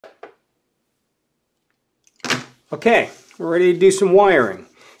Okay, we're ready to do some wiring.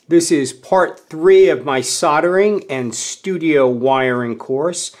 This is part 3 of my soldering and studio wiring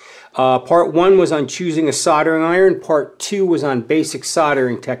course. Part 1 was on choosing a soldering iron, part 2 was on basic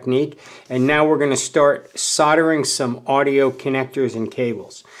soldering technique, and now we're going to start soldering some audio connectors and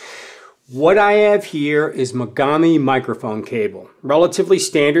cables. What I have here is Mogami microphone cable. Relatively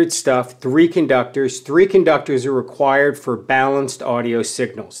standard stuff, 3 conductors. 3 conductors are required for balanced audio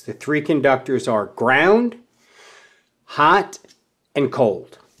signals. The 3 conductors are ground, hot, and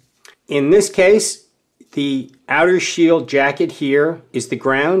cold. In this case, the outer shield jacket here is the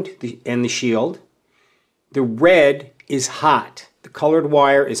ground and the shield. The red is hot. The colored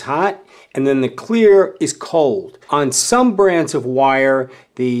wire is hot, and then the clear is cold. On some brands of wire,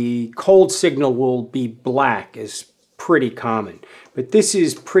 the cold signal will be black, is pretty common. But this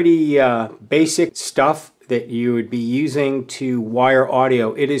is pretty basic stuff that you would be using to wire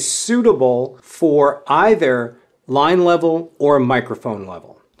audio. It is suitable for either line level or microphone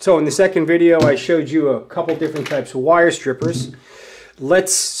level. So in the second video I showed you a couple different types of wire strippers.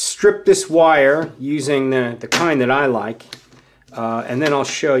 Let's strip this wire using the kind that I like, and then I'll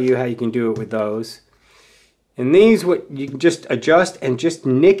show you how you can do it with those. And these, what you can just adjust and just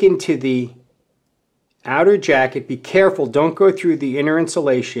nick into the outer jacket. Be careful, don't go through the inner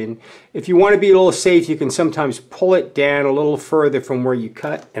insulation. If you want to be a little safe, you can sometimes pull it down a little further from where you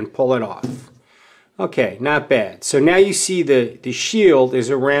cut and pull it off. Okay, not bad. So now you see the shield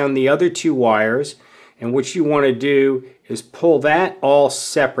is around the other 2 wires, and what you want to do is pull that all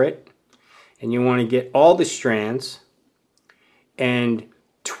separate, and you want to get all the strands and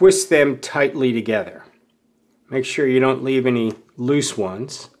twist them tightly together. Make sure you don't leave any loose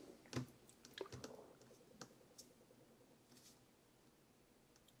ones.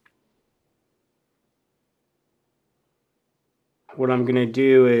 What I'm going to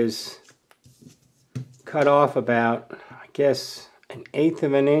do is cut off about, I guess, 1/8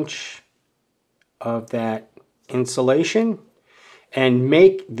 of an inch of that insulation and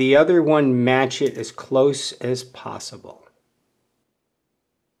make the other one match it as close as possible.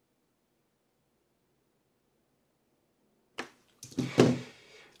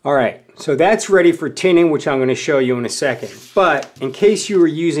 Alright, so that's ready for tinning, which I'm going to show you in a second. But in case you were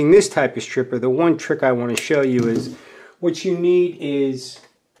using this type of stripper, the one trick I want to show you is what you need is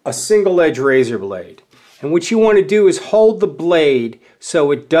a single edge razor blade. And what you want to do is hold the blade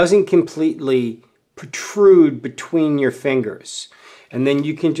so it doesn't completely protrude between your fingers. And then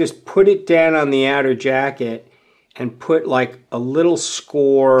you can just put it down on the outer jacket and put like a little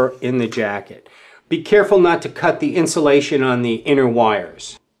score in the jacket. Be careful not to cut the insulation on the inner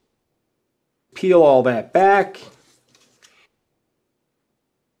wires. Peel all that back.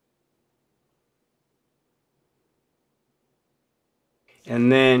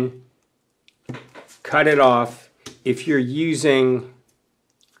 And then cut it off if you're using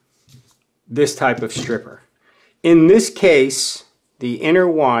this type of stripper. In this case, the inner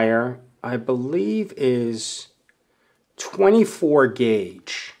wire, I believe, is 24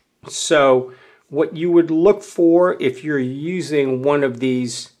 gauge. So what you would look for if you're using one of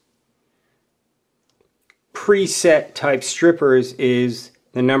these preset type strippers is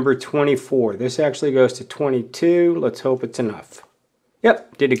the number 24. This actually goes to 22. Let's hope it's enough.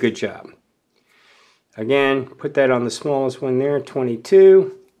 Yep, did a good job. Again, put that on the smallest one there,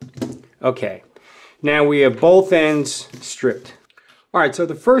 22. Okay, now we have both ends stripped. Alright, so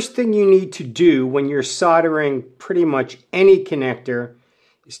the first thing you need to do when you're soldering pretty much any connector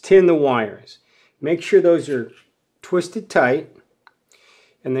is tin the wires. Make sure those are twisted tight,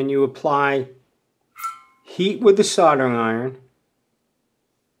 and then you apply heat with the soldering iron.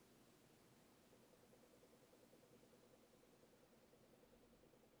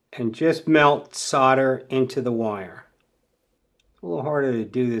 And just melt solder into the wire. It's a little harder to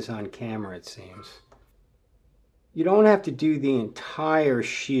do this on camera, it seems. You don't have to do the entire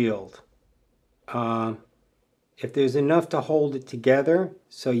shield. If there's enough to hold it together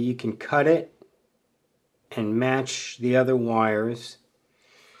so you can cut it and match the other wires,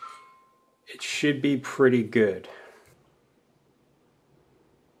 it should be pretty good.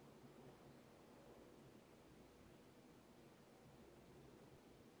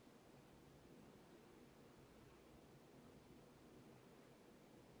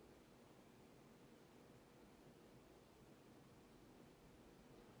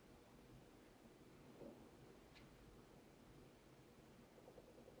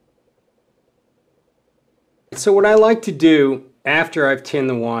 So what I like to do after I've tinned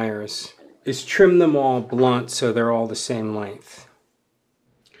the wires is trim them all blunt so they're all the same length.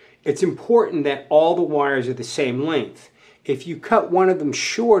 It's important that all the wires are the same length. If you cut one of them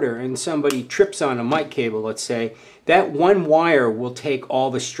shorter and somebody trips on a mic cable, let's say, that one wire will take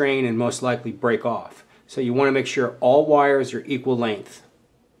all the strain and most likely break off. So you want to make sure all wires are equal length.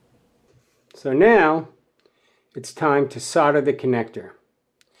 So now it's time to solder the connector.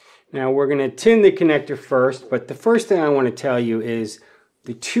 Now we're going to tin the connector first, but the first thing I want to tell you is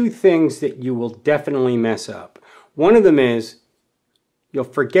the two things that you will definitely mess up. One of them is you'll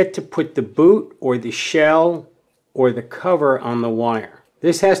forget to put the boot or the shell or the cover on the wire.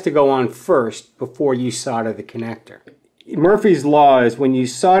 This has to go on first before you solder the connector. Murphy's Law is when you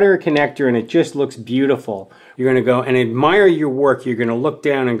solder a connector and it just looks beautiful, you're going to go and admire your work. You're going to look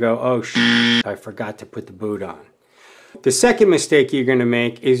down and go, oh shit, I forgot to put the boot on. The second mistake you're going to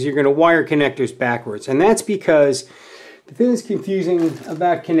make is you're going to wire connectors backwards. And that's because the thing that's confusing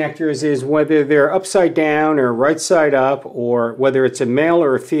about connectors is whether they're upside down or right side up, or whether it's a male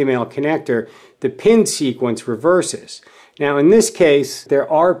or a female connector, the pin sequence reverses. Now in this case, there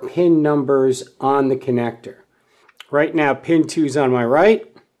are pin numbers on the connector. Right now, pin 2 is on my right.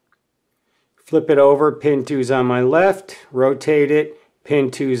 Flip it over, pin 2 is on my left. Rotate it,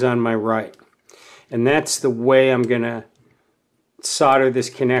 pin 2 is on my right. And that's the way I'm going to solder this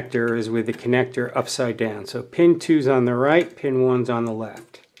connector, is with the connector upside down. So pin 2 is on the right, pin 1 is on the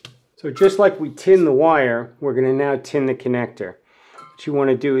left. So just like we tin the wire, we're going to now tin the connector. What you want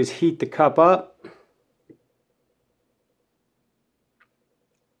to do is heat the cup up.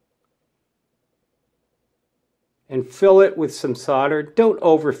 And fill it with some solder. Don't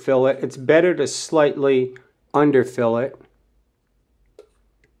overfill it. It's better to slightly underfill it.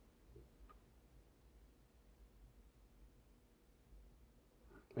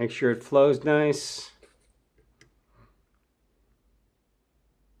 Make sure it flows nice.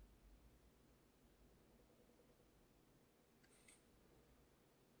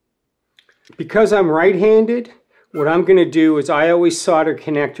 Because I'm right-handed, what I'm going to do is I always solder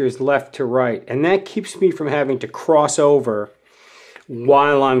connectors left to right, and that keeps me from having to cross over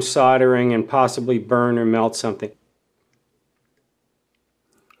while I'm soldering and possibly burn or melt something.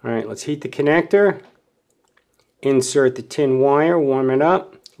 Alright, let's heat the connector, insert the tin wire, warm it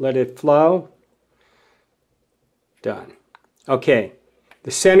up, let it flow. Done. Okay,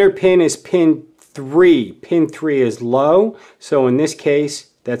 the center pin is pin 3. Pin 3 is low, so in this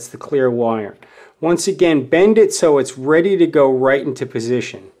case, that's the clear wire. Once again, bend it so it's ready to go right into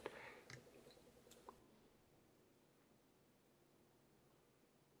position.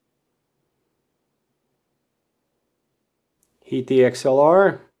 Heat the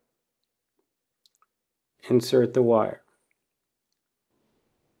XLR. Insert the wire.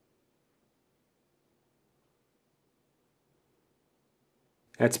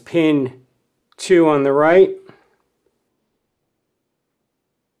 That's pin 2 on the right.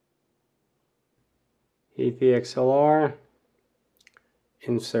 Heat the XLR,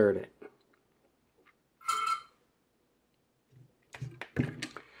 insert it.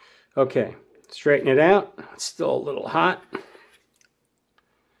 Okay, straighten it out. It's still a little hot.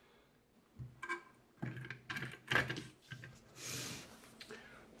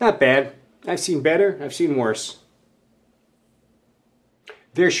 Not bad. I've seen better, I've seen worse.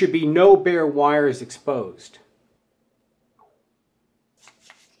 There should be no bare wires exposed.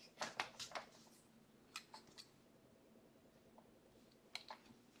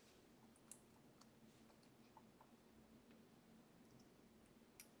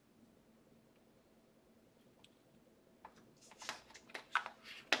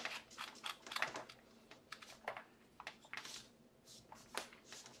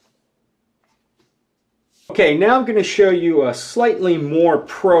 Okay, now I'm going to show you a slightly more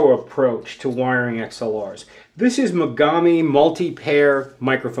pro approach to wiring XLRs. This is Mogami multi-pair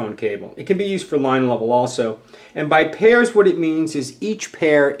microphone cable. It can be used for line level also. And by pairs, what it means is each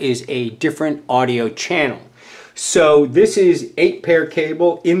pair is a different audio channel. So this is 8-pair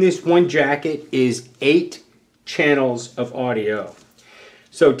cable. In this one jacket is 8 channels of audio.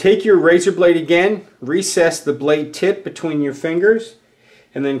 So take your razor blade again, recess the blade tip between your fingers,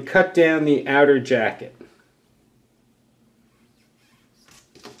 and then cut down the outer jacket.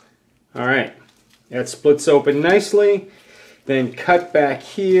 Alright, that splits open nicely. Then cut back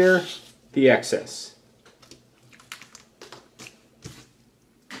here the excess.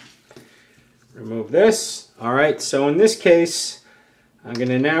 Remove this. Alright, so in this case, I'm going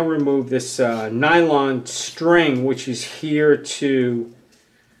to now remove this nylon string, which is here to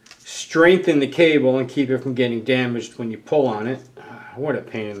strengthen the cable and keep it from getting damaged when you pull on it. What a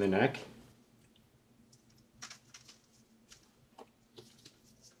pain in the neck.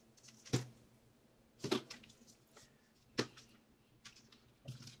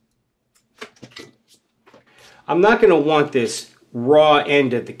 I'm not going to want this raw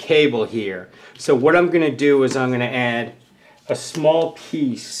end of the cable here. So what I'm going to do is I'm going to add a small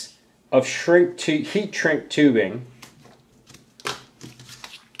piece of heat shrink tubing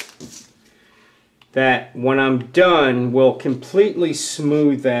that when I'm done will completely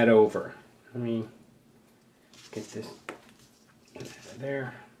smooth that over. Let me get this out of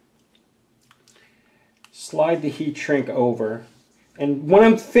there. Slide the heat shrink over, and when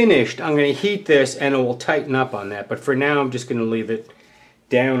I'm finished I'm going to heat this and it will tighten up on that, but for now I'm just going to leave it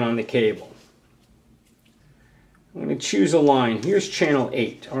down on the cable. I'm going to choose a line. Here's channel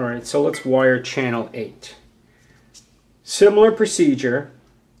 8. Alright, so let's wire channel 8. Similar procedure.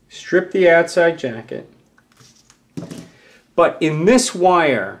 Strip the outside jacket. But in this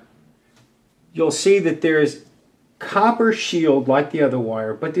wire, you'll see that there's copper shield like the other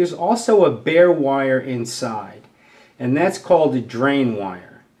wire, but there's also a bare wire inside. And that's called a drain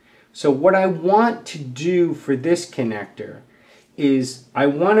wire. So what I want to do for this connector is I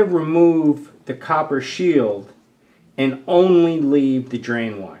want to remove the copper shield and only leave the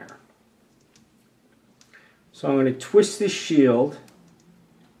drain wire. So I'm going to twist this shield,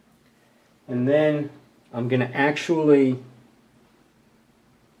 and then I'm going to actually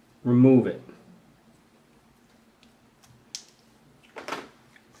remove it.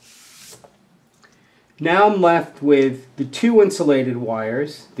 Now I'm left with the two insulated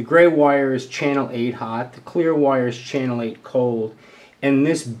wires. The gray wire is channel 8 hot, the clear wire is channel 8 cold, and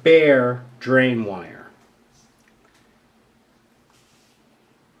this bare drain wire.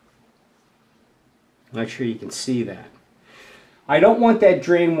 Not sure you can see that. I don't want that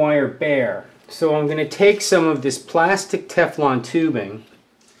drain wire bare, so I'm going to take some of this plastic Teflon tubing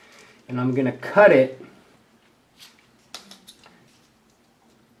and I'm going to cut it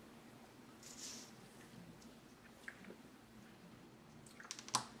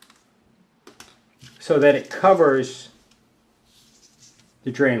so that it covers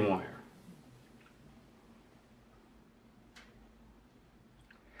the drain wire.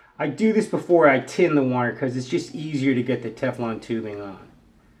 I do this before I tin the wire because it's just easier to get the Teflon tubing on.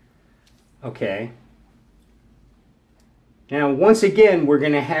 Okay. Now once again we're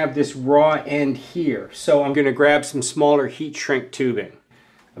going to have this raw end here. So I'm going to grab some smaller heat shrink tubing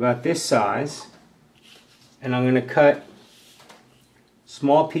about this size, and I'm going to cut a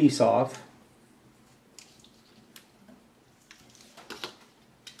small piece off.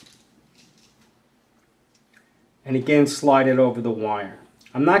 And again slide it over the wire.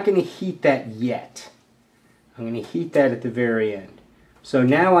 I'm not going to heat that yet. I'm going to heat that at the very end. So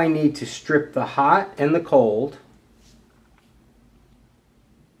now I need to strip the hot and the cold.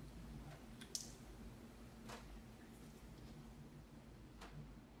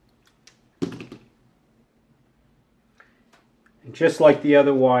 And just like the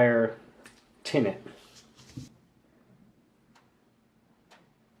other wire, tin it.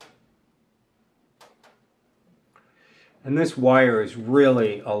 And this wire is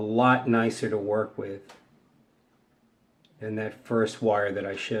really a lot nicer to work with than that first wire that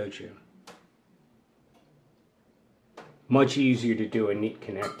I showed you. Much easier to do a neat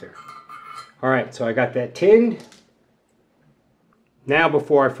connector. Alright, so I got that tinned. Now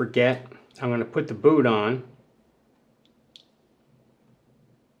before I forget, I'm going to put the boot on.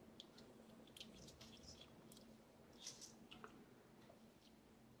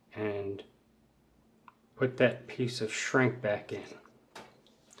 And put that piece of shrink back in.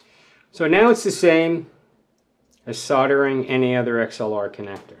 So now it's the same as soldering any other XLR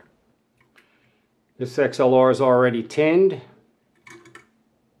connector. This XLR is already tinned.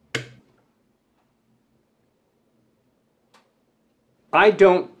 I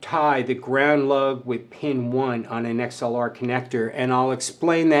don't tie the ground lug with pin 1 on an XLR connector, and I'll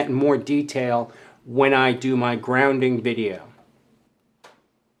explain that in more detail when I do my grounding video.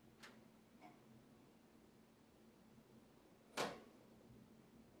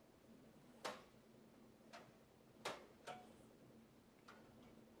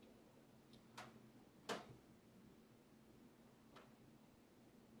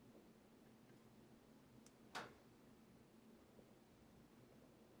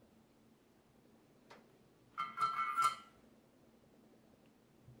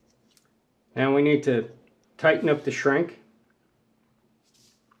 Now we need to tighten up the shrink.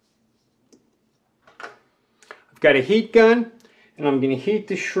 I've got a heat gun, and I'm going to heat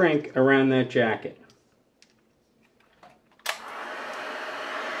the shrink around that jacket.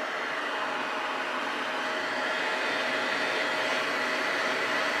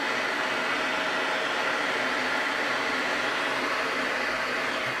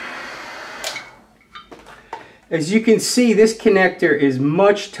 As you can see, this connector is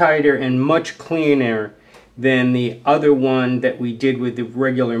much tighter and much cleaner than the other one that we did with the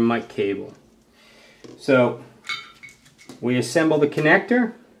regular mic cable. So we assemble the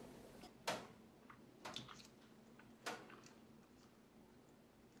connector.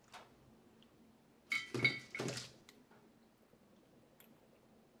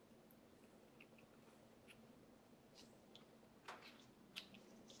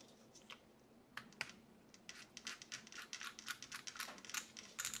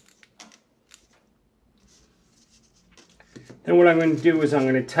 Then what I'm going to do is I'm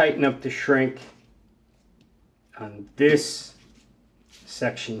going to tighten up the shrink on this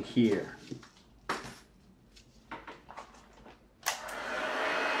section here.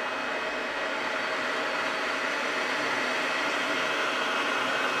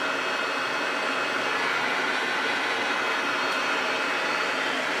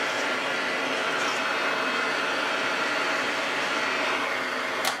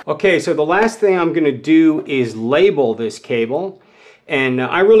 Okay, so the last thing I'm going to do is label this cable. And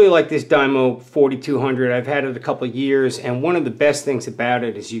I really like this Dymo 4200. I've had it a couple of years, and one of the best things about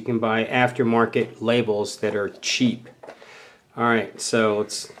it is you can buy aftermarket labels that are cheap. Alright, so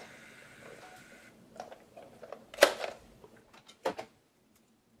let's...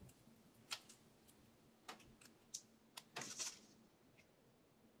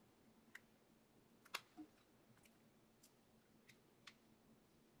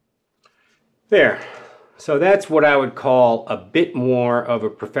 There. So that's what I would call a bit more of a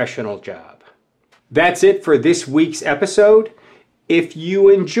professional job. That's it for this week's episode. If you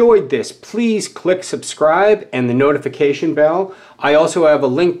enjoyed this, please click subscribe and the notification bell. I also have a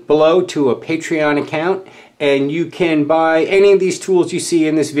link below to a Patreon account, and you can buy any of these tools you see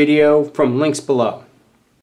in this video from links below.